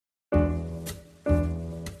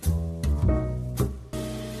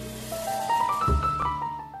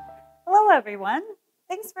everyone.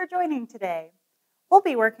 Thanks for joining today. We'll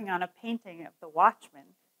be working on a painting of the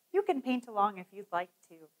Watchman. You can paint along if you'd like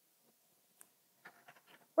to.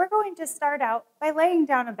 We're going to start out by laying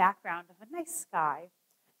down a background of a nice sky.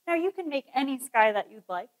 Now you can make any sky that you'd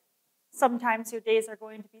like. Sometimes your days are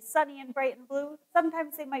going to be sunny and bright and blue.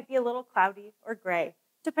 Sometimes they might be a little cloudy or gray.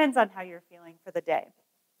 Depends on how you're feeling for the day.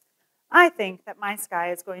 I think that my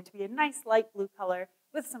sky is going to be a nice light blue color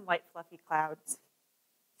with some light fluffy clouds.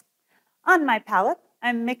 On my palette,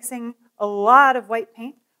 I'm mixing a lot of white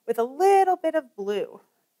paint with a little bit of blue.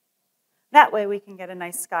 That way we can get a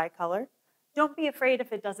nice sky color. Don't be afraid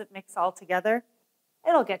if it doesn't mix all together.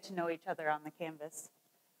 It'll get to know each other on the canvas.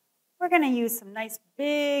 We're going to use some nice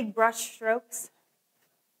big brush strokes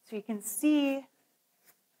so you can see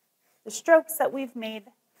the strokes that we've made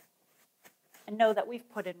and know that we've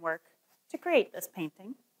put in work to create this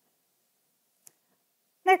painting.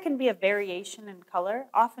 There can be a variation in color.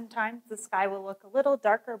 Oftentimes the sky will look a little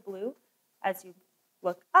darker blue as you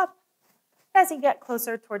look up. As you get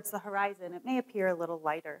closer towards the horizon, it may appear a little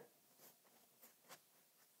lighter.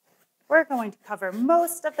 We're going to cover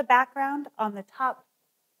most of the background on the top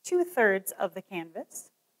 2/3 of the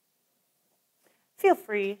canvas. Feel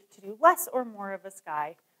free to do less or more of a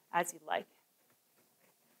sky as you like.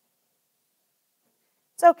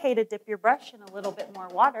 It's okay to dip your brush in a little bit more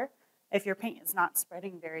water if your paint is not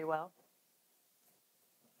spreading very well.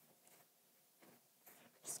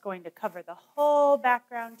 Just going to cover the whole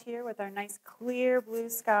background here with our nice clear blue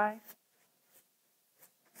sky.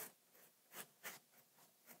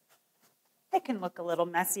 It can look a little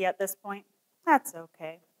messy at this point. That's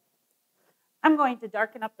okay. I'm going to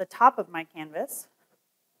darken up the top of my canvas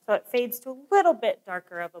so it fades to a little bit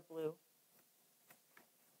darker of a blue.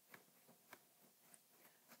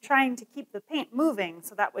 Trying to keep the paint moving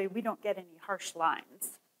so that way we don't get any harsh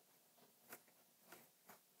lines.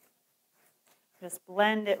 Just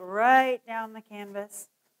blend it right down the canvas.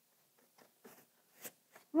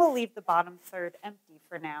 We'll leave the bottom third empty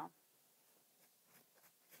for now.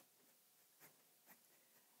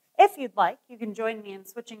 If you'd like, you can join me in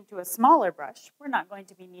switching to a smaller brush. We're not going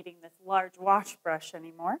to be needing this large wash brush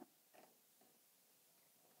anymore.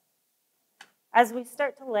 As we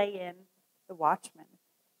start to lay in the Watchman.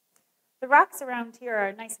 The rocks around here are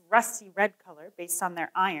a nice rusty red color based on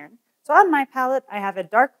their iron. So on my palette, I have a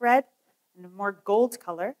dark red and a more gold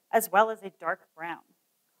color, as well as a dark brown.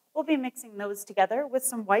 We'll be mixing those together with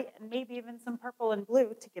some white and maybe even some purple and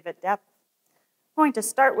blue to give it depth. I'm going to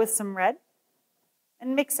start with some red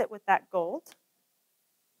and mix it with that gold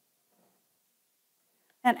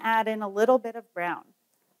and add in a little bit of brown.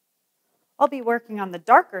 I'll be working on the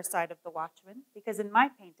darker side of the Watchman because in my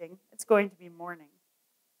painting, it's going to be morning.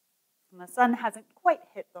 And the sun hasn't quite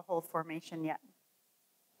hit the whole formation yet.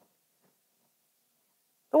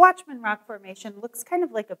 The Watchman rock formation looks kind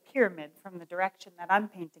of like a pyramid from the direction that I'm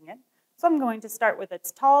painting it. So I'm going to start with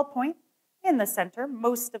its tall point in the center,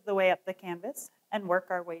 most of the way up the canvas, and work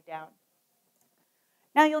our way down.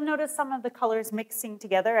 Now you'll notice some of the colors mixing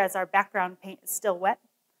together as our background paint is still wet.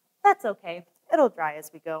 That's okay, it'll dry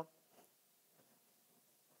as we go.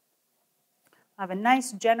 I have a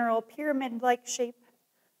nice general pyramid-like shape.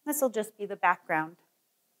 This will just be the background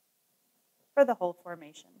for the whole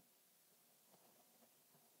formation.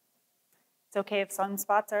 It's okay if some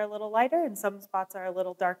spots are a little lighter and some spots are a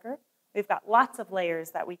little darker. We've got lots of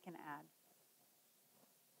layers that we can add.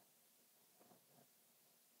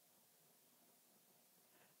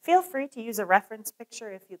 Feel free to use a reference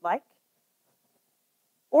picture if you'd like,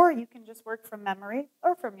 or you can just work from memory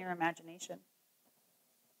or from your imagination.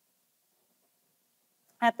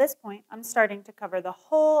 At this point, I'm starting to cover the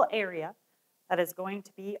whole area that is going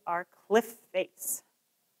to be our cliff face.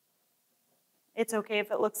 It's okay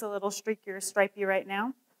if it looks a little streaky or stripy right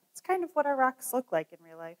now. It's kind of what our rocks look like in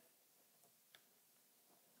real life.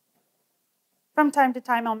 From time to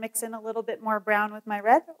time, I'll mix in a little bit more brown with my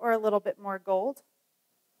red or a little bit more gold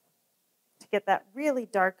to get that really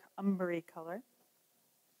dark umbery color.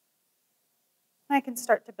 And I can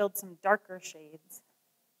start to build some darker shades.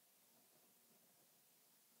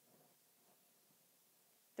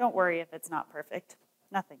 Don't worry if it's not perfect.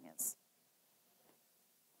 Nothing is.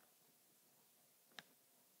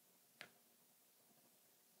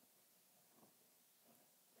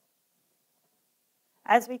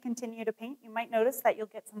 As we continue to paint, you might notice that you'll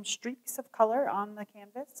get some streaks of color on the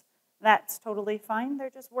canvas. That's totally fine. They're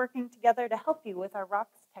just working together to help you with our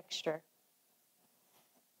rock's texture.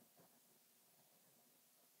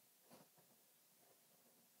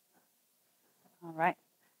 All right.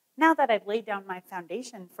 Now that I've laid down my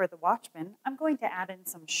foundation for the Watchman, I'm going to add in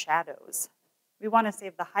some shadows. We want to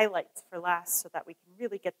save the highlights for last so that we can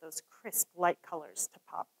really get those crisp light colors to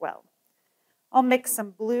pop well. I'll mix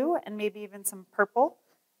some blue and maybe even some purple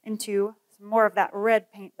into some more of that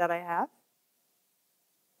red paint that I have.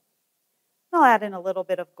 I'll add in a little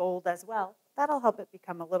bit of gold as well. That'll help it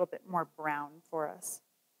become a little bit more brown for us.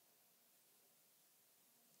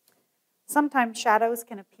 Sometimes shadows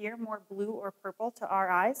can appear more blue or purple to our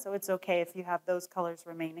eyes, so it's okay if you have those colors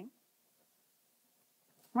remaining.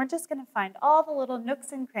 We're just going to find all the little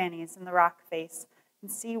nooks and crannies in the rock face and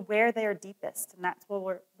see where they're deepest, and that's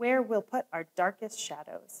where we'll put our darkest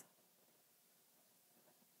shadows.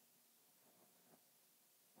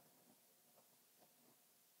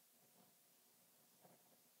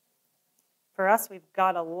 For us, we've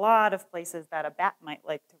got a lot of places that a bat might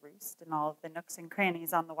like to roost in all of the nooks and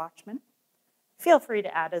crannies on the Watchman. Feel free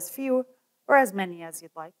to add as few or as many as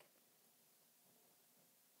you'd like.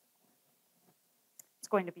 It's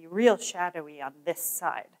going to be real shadowy on this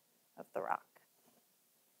side of the rock.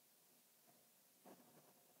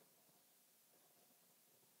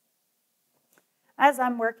 As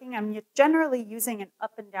I'm working, I'm generally using an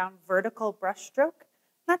up and down vertical brush stroke.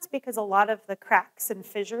 That's because a lot of the cracks and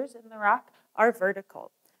fissures in the rock are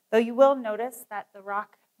vertical. Though you will notice that the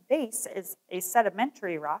rock base is a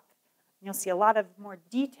sedimentary rock, and you'll see a lot of more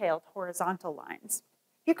detailed horizontal lines.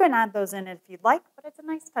 You can add those in if you'd like, but it's a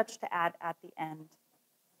nice touch to add at the end,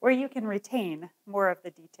 where you can retain more of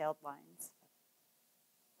the detailed lines.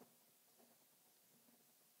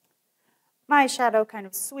 My shadow kind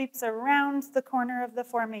of sweeps around the corner of the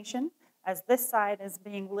formation as this side is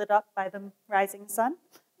being lit up by the rising sun.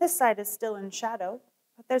 This side is still in shadow,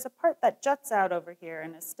 but there's a part that juts out over here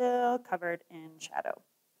and is still covered in shadow.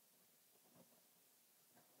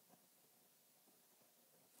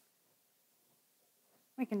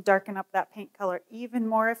 We can darken up that paint color even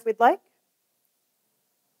more if we'd like.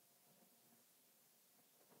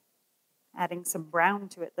 Adding some brown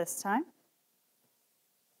to it this time.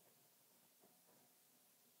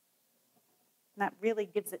 And that really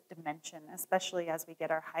gives it dimension, especially as we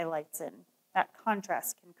get our highlights in. That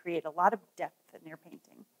contrast can create a lot of depth in your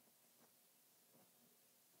painting.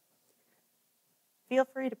 Feel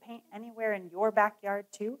free to paint anywhere in your backyard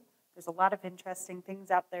too. There's a lot of interesting things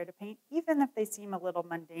out there to paint, even if they seem a little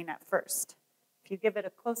mundane at first. If you give it a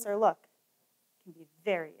closer look, it can be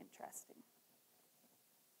very interesting.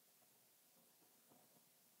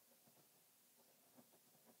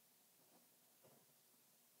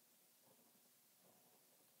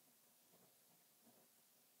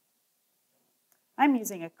 I'm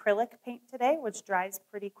using acrylic paint today, which dries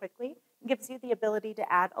pretty quickly and gives you the ability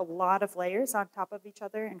to add a lot of layers on top of each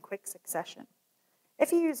other in quick succession.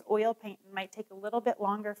 If you use oil paint, it might take a little bit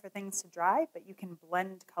longer for things to dry, but you can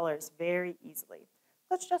blend colors very easily.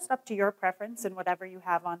 So it's just up to your preference and whatever you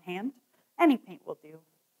have on hand. Any paint will do.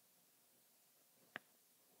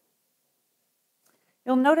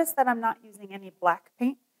 You'll notice that I'm not using any black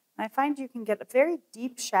paint. And I find you can get very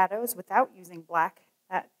deep shadows without using black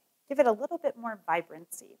that give it a little bit more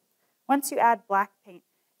vibrancy. Once you add black paint,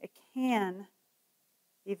 it can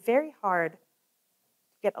be very hard to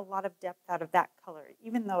get a lot of depth out of that color,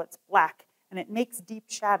 even though it's black and it makes deep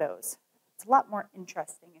shadows. It's a lot more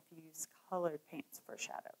interesting if you use colored paints for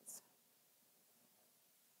shadows.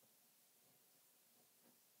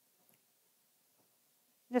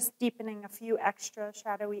 Just deepening a few extra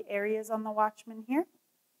shadowy areas on the Watchman here.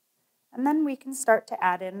 And then we can start to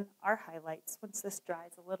add in our highlights once this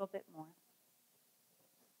dries a little bit more.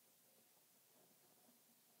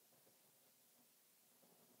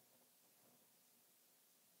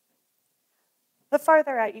 The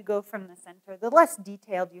farther out you go from the center, the less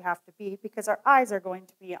detailed you have to be because our eyes are going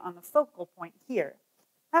to be on the focal point here.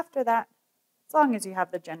 After that, as long as you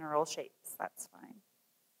have the general shapes, that's fine.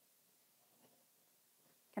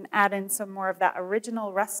 Can add in some more of that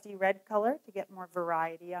original rusty red color to get more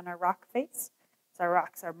variety on our rock face. So our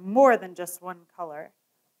rocks are more than just one color.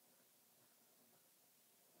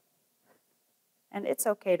 And it's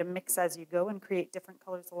okay to mix as you go and create different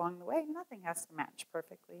colors along the way. Nothing has to match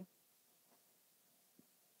perfectly.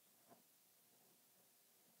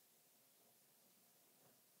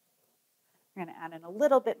 We're going to add in a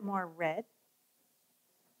little bit more red.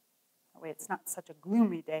 That way it's not such a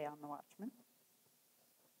gloomy day on the Watchman.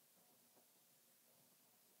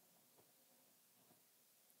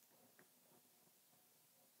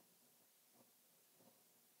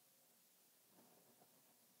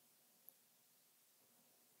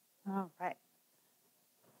 All right.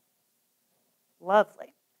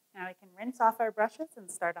 Lovely. Now we can rinse off our brushes and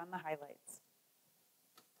start on the highlights.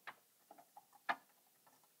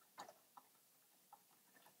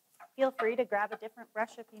 Feel free to grab a different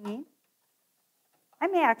brush if you need. I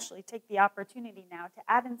may actually take the opportunity now to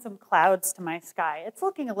add in some clouds to my sky. It's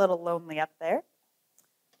looking a little lonely up there.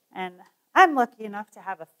 And I'm lucky enough to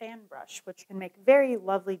have a fan brush, which can make very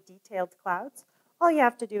lovely detailed clouds. All you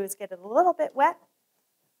have to do is get it a little bit wet,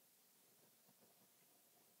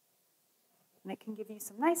 and it can give you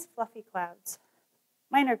some nice fluffy clouds.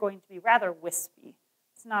 Mine are going to be rather wispy.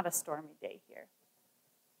 It's not a stormy day here.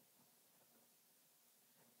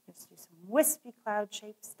 Just do some wispy cloud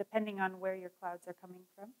shapes depending on where your clouds are coming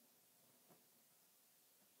from.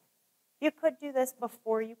 You could do this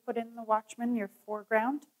before you put in the Watchman, your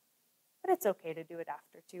foreground, but it's okay to do it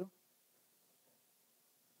after too.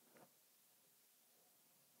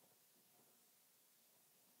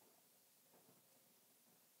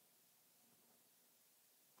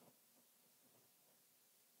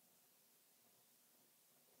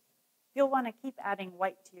 You'll want to keep adding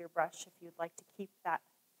white to your brush if you'd like to keep that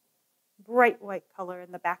bright white color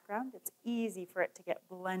in the background. It's easy for it to get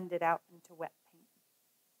blended out into wet paint.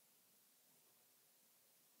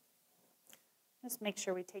 Just make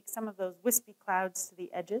sure we take some of those wispy clouds to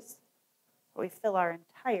the edges, so we fill our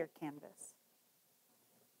entire canvas.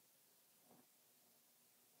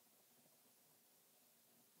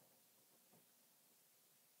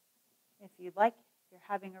 If you'd like, if you're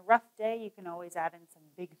having a rough day, you can always add in some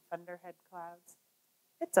big thunderhead clouds.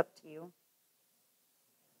 It's up to you.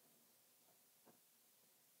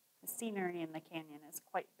 The scenery in the canyon is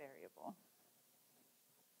quite variable.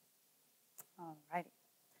 Alrighty.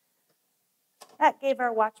 That gave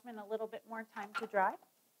our Watchman a little bit more time to dry.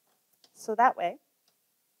 So that way,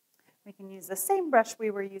 we can use the same brush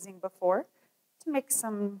we were using before to mix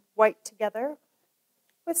some white together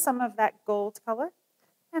with some of that gold color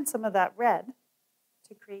and some of that red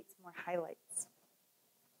to create some more highlights.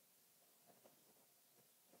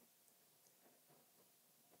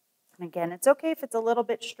 And again, it's okay if it's a little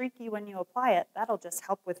bit streaky when you apply it. That'll just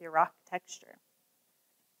help with your rock texture.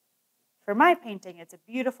 For my painting, it's a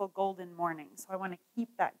beautiful golden morning, so I want to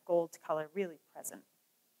keep that gold color really present.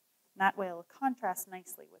 And that way it'll contrast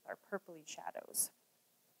nicely with our purpley shadows.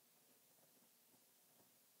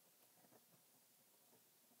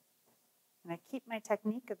 And I keep my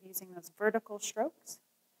technique of using those vertical strokes.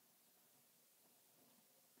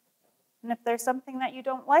 And if there's something that you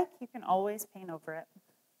don't like, you can always paint over it.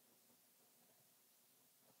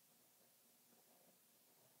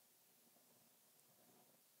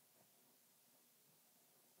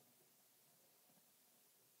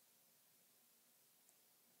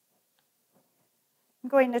 I'm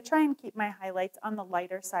going to try and keep my highlights on the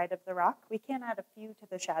lighter side of the rock. We can add a few to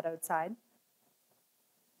the shadowed side.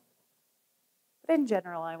 But in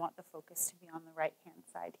general, I want the focus to be on the right-hand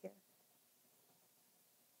side here.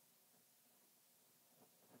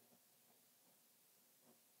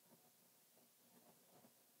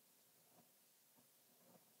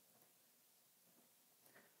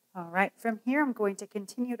 All right, from here I'm going to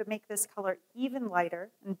continue to make this color even lighter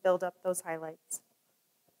and build up those highlights.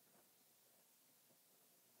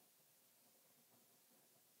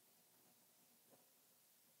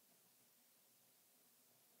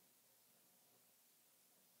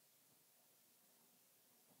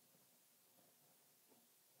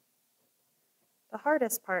 The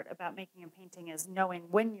hardest part about making a painting is knowing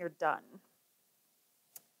when you're done.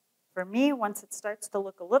 For me, once it starts to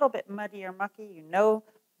look a little bit muddy or mucky, you know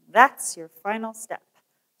that's your final step.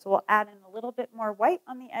 So we'll add in a little bit more white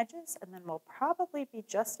on the edges, and then we'll probably be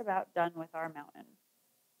just about done with our mountain.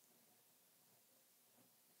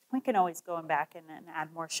 We can always go back and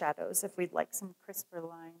add more shadows if we'd like some crisper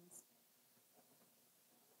lines.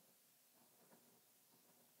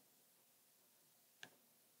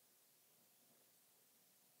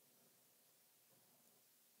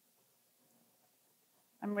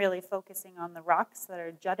 I'm really focusing on the rocks that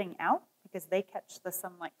are jutting out because they catch the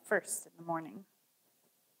sunlight first in the morning.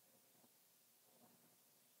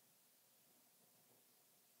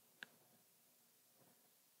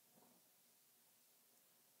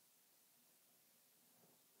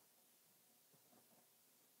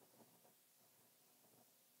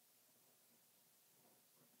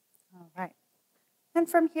 All right. And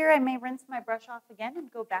from here, I may rinse my brush off again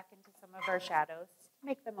and go back into some of our shadows to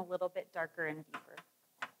make them a little bit darker and deeper.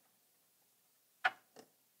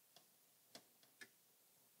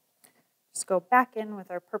 Just go back in with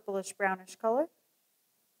our purplish brownish color.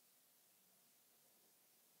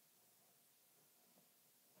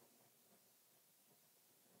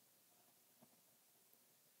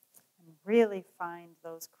 And really find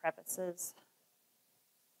those crevices.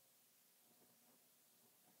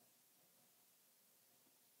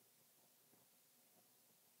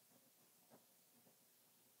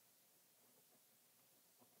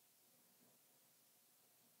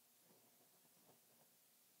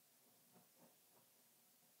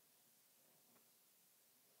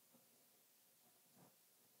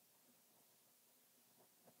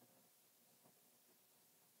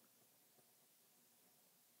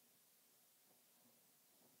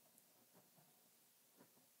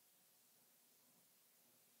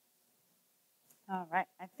 All right,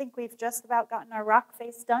 I think we've just about gotten our rock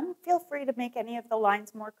face done. Feel free to make any of the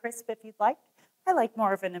lines more crisp if you'd like. I like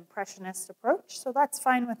more of an impressionist approach, so that's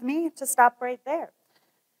fine with me to stop right there.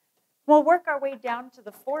 We'll work our way down to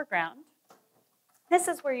the foreground. This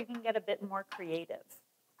is where you can get a bit more creative.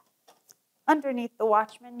 Underneath the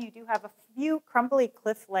Watchman, you do have a few crumbly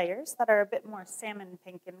cliff layers that are a bit more salmon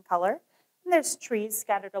pink in color. And there's trees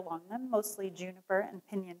scattered along them, mostly juniper and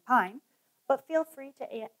pinyon pine. But feel free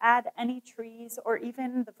to add any trees or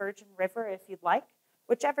even the Virgin River if you'd like,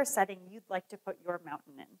 whichever setting you'd like to put your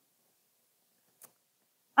mountain in.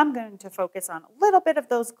 I'm going to focus on a little bit of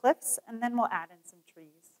those cliffs, and then we'll add in some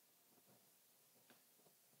trees.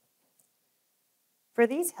 For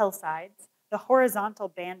these hillsides, the horizontal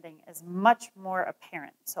banding is much more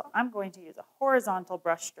apparent. So I'm going to use a horizontal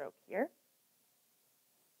brush stroke here.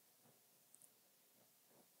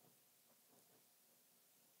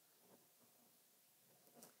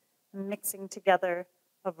 Mixing together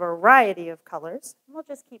a variety of colors. And we'll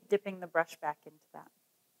just keep dipping the brush back into that.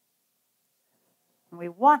 And we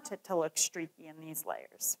want it to look streaky in these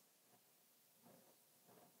layers.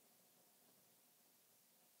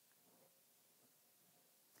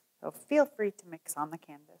 So feel free to mix on the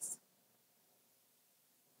canvas.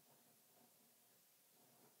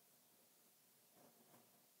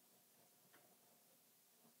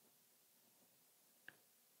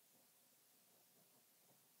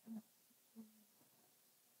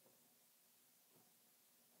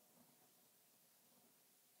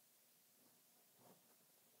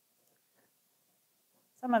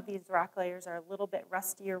 Some of these rock layers are a little bit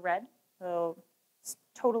rusty or red, so it's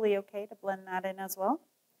totally okay to blend that in as well.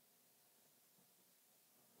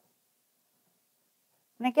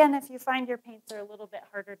 And again, if you find your paints are a little bit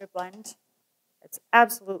harder to blend, it's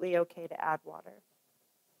absolutely okay to add water.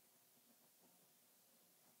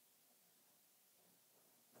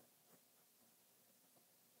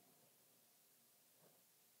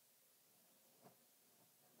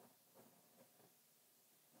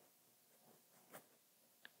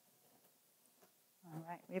 All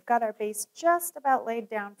right, we've got our base just about laid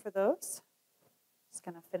down for those. Just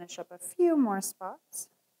going to finish up a few more spots.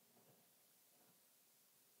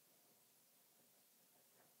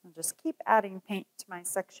 I'll just keep adding paint to my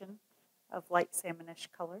section of light salmonish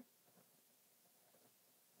color.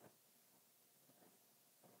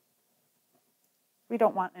 We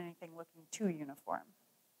don't want anything looking too uniform.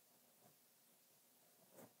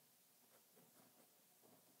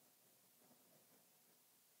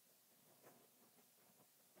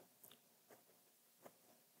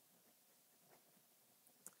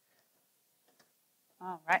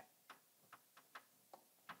 All right.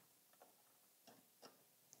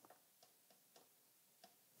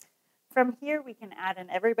 From here, we can add in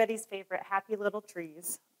everybody's favorite happy little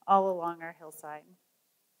trees all along our hillside.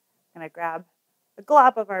 I'm going to grab a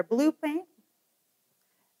glob of our blue paint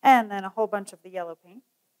and then a whole bunch of the yellow paint.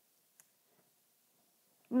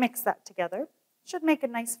 Mix that together. Should make a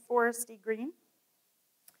nice foresty green.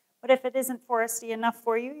 But if it isn't foresty enough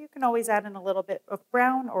for you, you can always add in a little bit of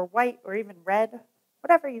brown or white or even red,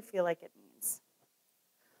 whatever you feel like it needs.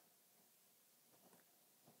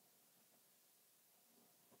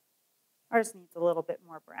 Ours needs a little bit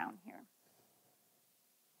more brown here.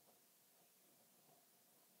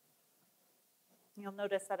 You'll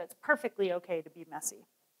notice that it's perfectly okay to be messy.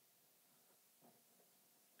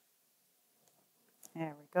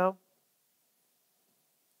 There we go.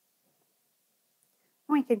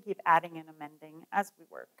 We can keep adding and amending as we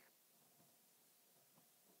work.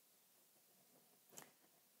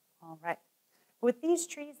 All right. With these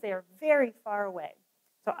trees, they are very far away.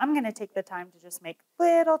 So I'm going to take the time to just make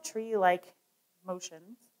little tree-like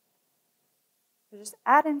motions. So just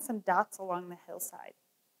add in some dots along the hillside.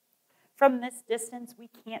 From this distance, we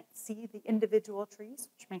can't see the individual trees,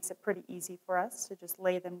 which makes it pretty easy for us to just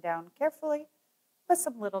lay them down carefully with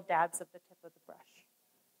some little dabs of the tip of the brush.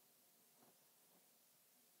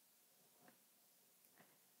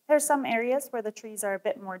 There's some areas where the trees are a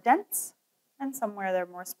bit more dense and some where they're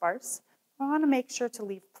more sparse. I want to make sure to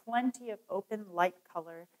leave plenty of open light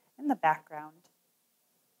color in the background.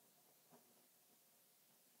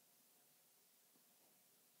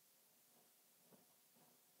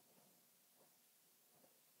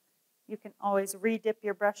 You can always re-dip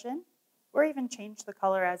your brush in or even change the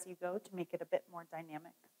color as you go to make it a bit more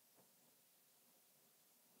dynamic.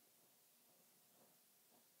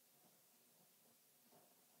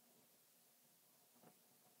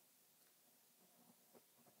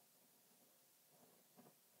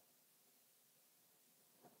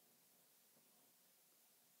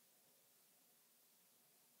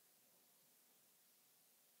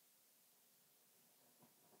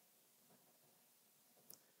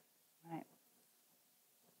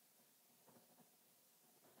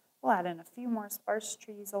 We'll add in a few more sparse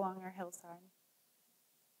trees along our hillside.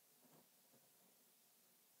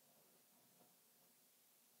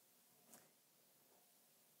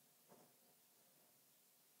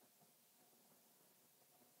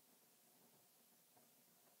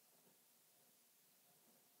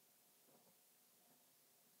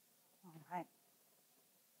 All right.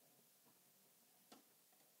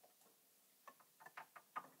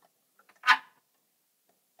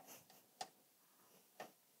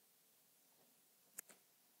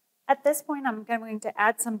 At this point, I'm going to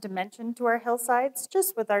add some dimension to our hillsides,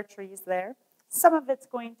 just with our trees there. Some of it's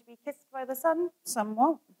going to be kissed by the sun, some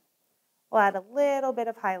won't. We'll add a little bit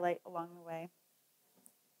of highlight along the way.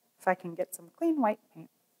 If I can get some clean white paint.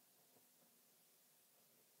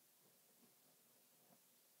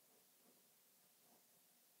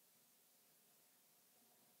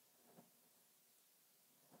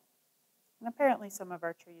 And apparently some of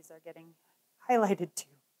our trees are getting highlighted too.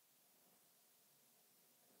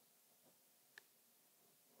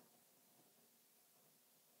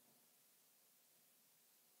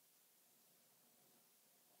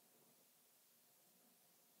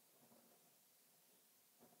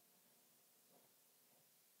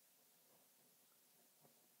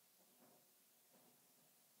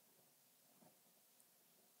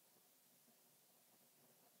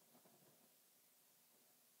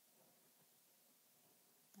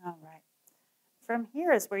 All right. From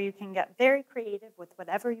here is where you can get very creative with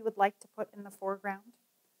whatever you would like to put in the foreground.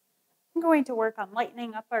 I'm going to work on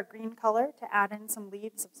lightening up our green color to add in some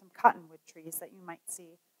leaves of some cottonwood trees that you might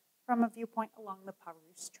see from a viewpoint along the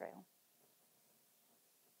Parousse Trail.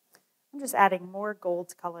 I'm just adding more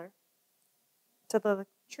gold color to the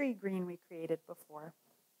tree green we created before.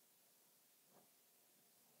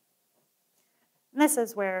 And this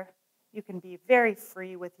is where you can be very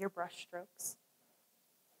free with your brush strokes.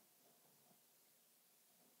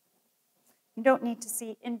 You don't need to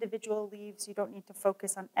see individual leaves. You don't need to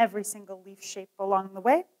focus on every single leaf shape along the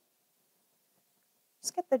way.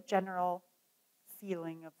 Just get the general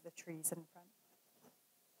feeling of the trees in front.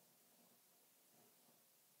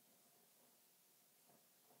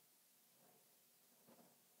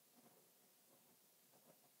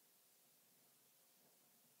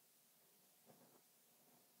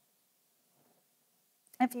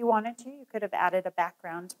 If you wanted to, you could have added a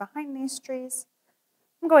background behind these trees.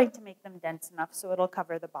 I'm going to make them dense enough so it'll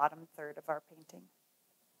cover the bottom third of our painting.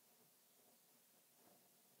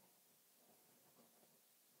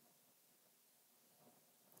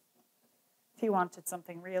 If you wanted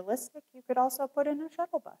something realistic, you could also put in a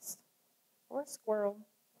shuttle bus, or a squirrel,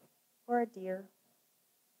 or a deer,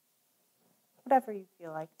 whatever you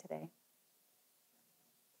feel like today.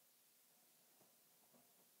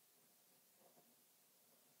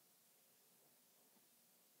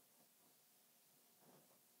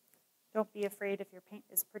 Don't be afraid if your paint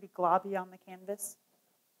is pretty globby on the canvas.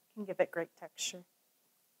 It can give it great texture.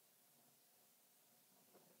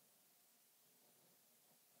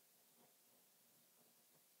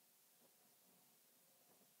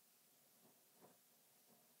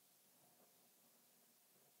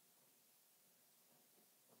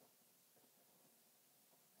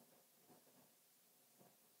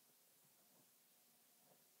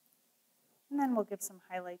 And then we'll give some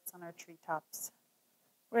highlights on our treetops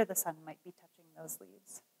where the sun might be touching those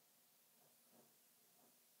leaves.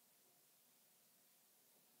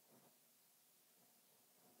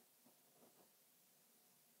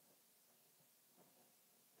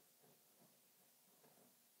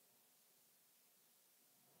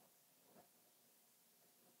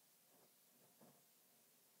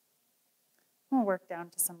 We'll work down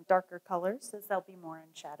to some darker colors as they'll be more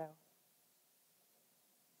in shadow.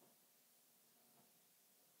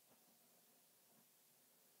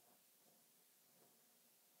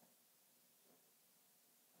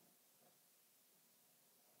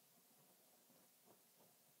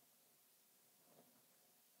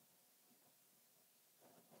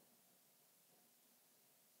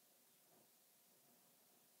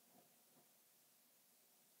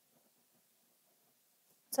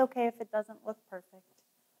 It's okay if it doesn't look perfect.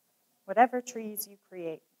 Whatever trees you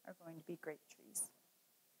create are going to be great trees.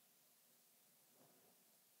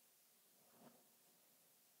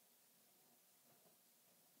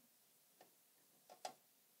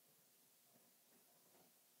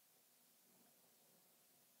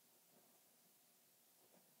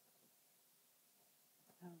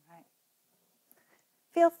 All right.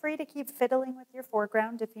 Feel free to keep fiddling with your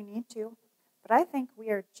foreground if you need to, but I think we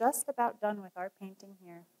are just about done with our painting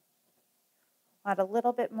here. Add a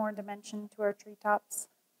little bit more dimension to our treetops,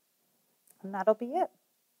 and that'll be it.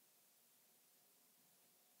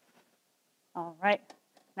 All right.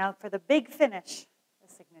 Now for the big finish,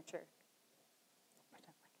 the signature.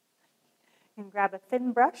 You can grab a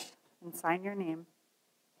thin brush and sign your name.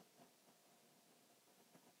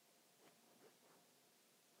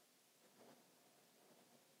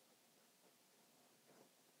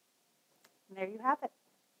 And there you have it,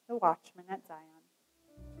 the Watchman at Zion.